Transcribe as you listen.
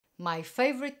My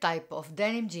favorite type of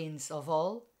denim jeans of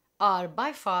all are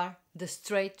by far the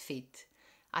straight fit.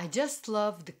 I just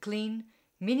love the clean,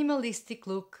 minimalistic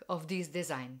look of this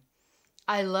design.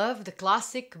 I love the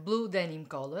classic blue denim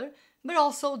color, but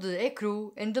also the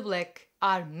ecru and the black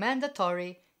are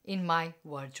mandatory in my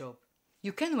wardrobe.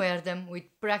 You can wear them with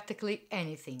practically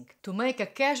anything to make a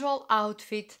casual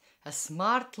outfit, a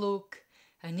smart look,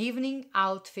 an evening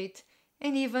outfit,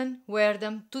 and even wear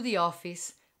them to the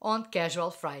office on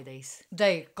casual Fridays.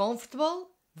 They're comfortable,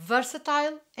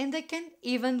 versatile, and they can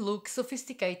even look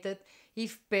sophisticated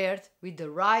if paired with the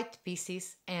right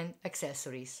pieces and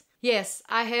accessories. Yes,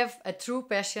 I have a true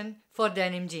passion for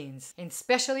denim jeans, and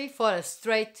especially for a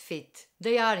straight fit.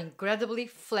 They are incredibly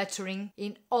flattering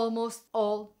in almost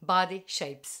all body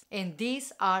shapes. And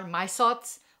these are my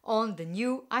thoughts on the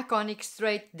new iconic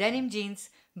straight denim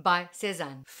jeans by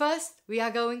SÉZANE. First, we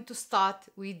are going to start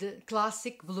with the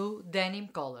classic blue denim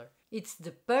color. It's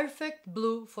the perfect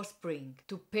blue for spring,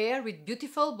 to pair with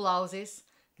beautiful blouses,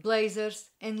 blazers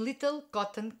and little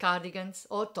cotton cardigans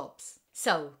or tops.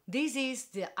 So, this is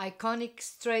the iconic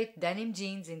straight denim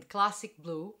jeans in classic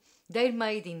blue. They're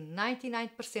made in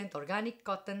 99% organic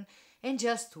cotton and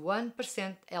just 1%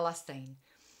 elastane.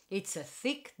 It's a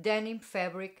thick denim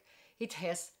fabric. It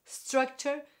has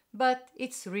structure, but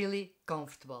it's really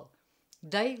comfortable.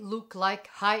 They look like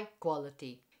high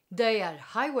quality. They are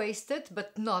high-waisted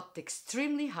but not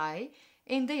extremely high,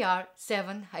 and they are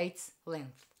 7/8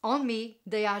 length. On me,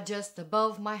 they are just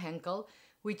above my ankle,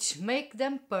 which make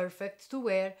them perfect to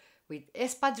wear with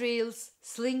espadrilles,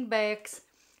 slingbacks,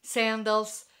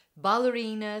 sandals,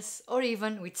 ballerinas, or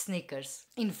even with sneakers.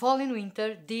 In fall and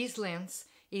winter, these lengths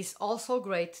is also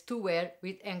great to wear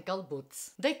with ankle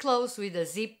boots. They close with a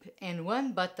zip and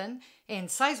one button, and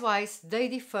size-wise they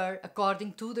differ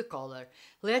according to the color.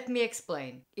 Let me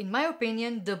explain. In my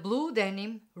opinion, the blue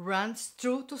denim runs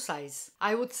true to size.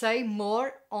 I would say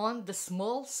more on the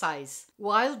small size,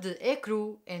 while the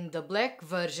ecru and the black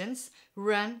versions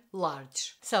run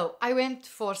large. So I went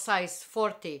for size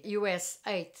 40 US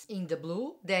 8 in the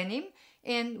blue denim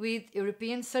and with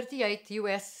European 38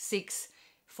 US 6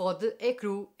 for the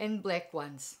ecru and black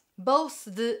ones. Both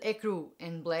the ecru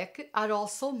and black are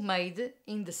also made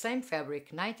in the same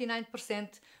fabric,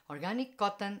 99% organic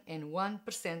cotton and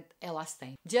 1%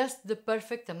 elastane. Just the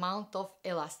perfect amount of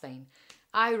elastane.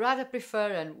 I rather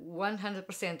prefer a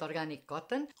 100% organic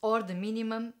cotton or the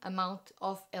minimum amount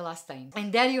of elastane.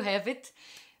 And there you have it.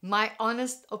 My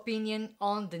honest opinion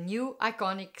on the new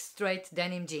iconic straight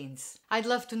denim jeans. I'd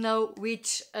love to know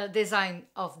which design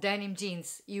of denim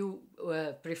jeans you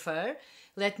prefer.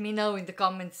 Let me know in the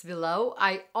comments below.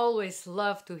 I always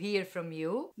love to hear from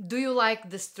you. Do you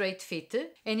like the straight fit?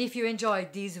 And if you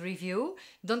enjoyed this review,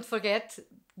 don't forget,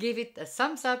 give it a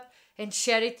thumbs up and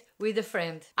share it with a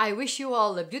friend. I wish you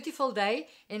all a beautiful day,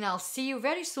 and I'll see you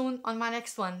very soon on my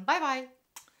next one. Bye bye!